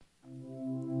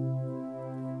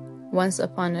Once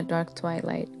upon a dark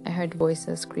twilight, I heard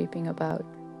voices creeping about.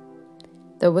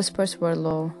 The whispers were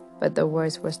low, but the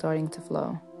words were starting to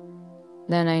flow.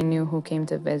 Then I knew who came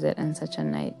to visit in such a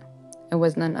night. It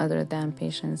was none other than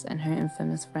Patience and her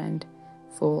infamous friend,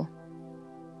 Fool.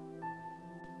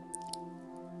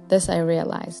 This I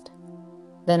realized.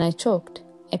 Then I choked.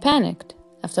 I panicked.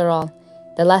 After all,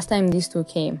 the last time these two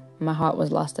came, my heart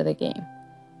was lost to the game.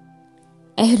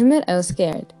 I admit I was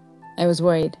scared. I was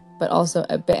worried, but also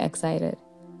a bit excited.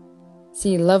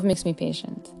 See, love makes me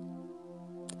patient.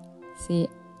 See,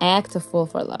 I act a fool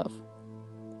for love.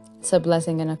 It's a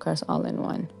blessing and a curse all in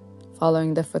one,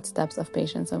 following the footsteps of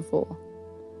Patience and Fool.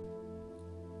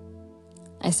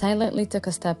 I silently took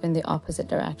a step in the opposite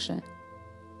direction.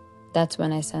 That's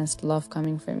when I sensed love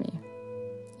coming for me,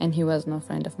 and he was no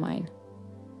friend of mine.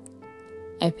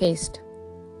 I paced.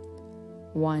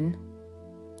 1,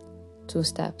 2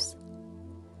 steps.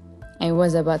 I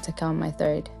was about to count my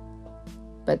third,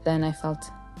 but then I felt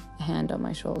a hand on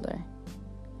my shoulder.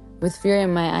 With fear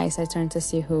in my eyes, I turned to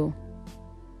see who.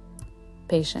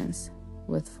 Patience,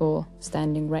 with Fool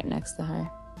standing right next to her.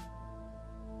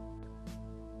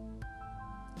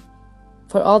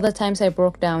 For all the times I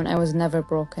broke down, I was never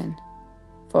broken.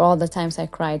 For all the times I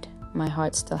cried, my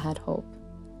heart still had hope.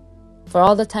 For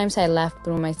all the times I laughed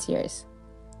through my tears,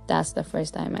 that's the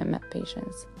first time I met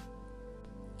Patience.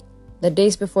 The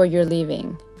days before you're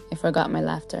leaving, I forgot my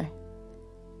laughter.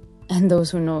 And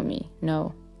those who know me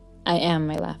know I am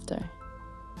my laughter.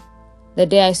 The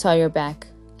day I saw your back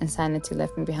and sanity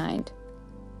left me behind,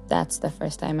 that's the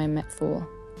first time I met Fool.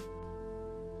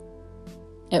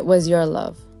 It was your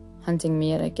love, hunting me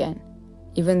yet again.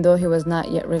 Even though he was not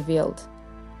yet revealed,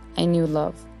 I knew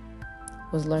love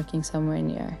was lurking somewhere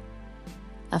near.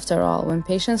 After all, when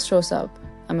Patience shows up,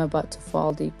 I'm about to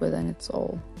fall deep within its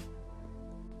soul.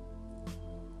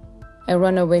 I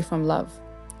run away from love,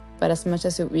 but as much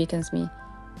as it weakens me,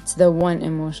 it's the one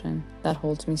emotion that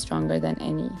holds me stronger than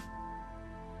any.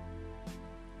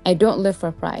 I don't live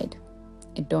for pride.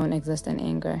 I don't exist in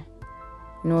anger,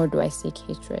 nor do I seek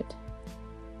hatred.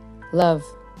 Love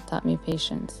taught me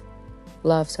patience.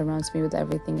 Love surrounds me with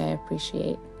everything I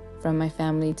appreciate, from my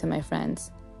family to my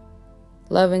friends.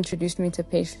 Love introduced me to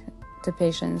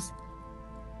Patience.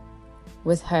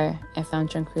 With her, I found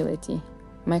tranquility,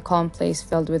 my calm place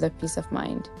filled with a peace of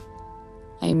mind.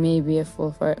 I may be a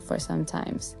fool for it for some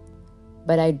times,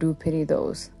 but I do pity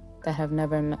those that have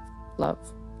never met love.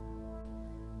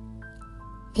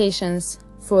 Patience,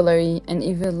 foolery, and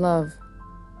even love.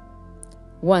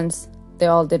 Once, they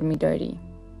all did me dirty.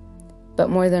 But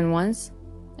more than once,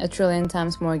 1,000,000,000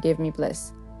 times more gave me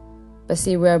bliss. But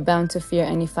see, we are bound to fear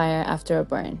any fire after a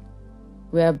burn.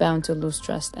 We are bound to lose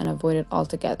trust and avoid it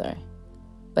altogether.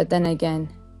 But then again,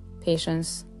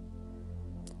 Patience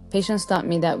taught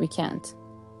me that we can't.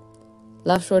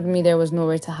 Love showed me there was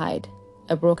nowhere to hide.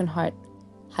 A broken heart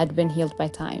had been healed by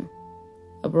time.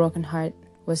 A broken heart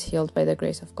was healed by the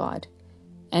grace of God.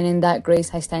 And in that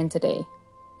grace I stand today,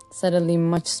 suddenly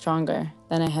much stronger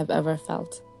than I have ever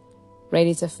felt,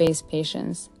 ready to face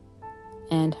Patience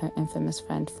and her infamous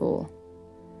friend Fool.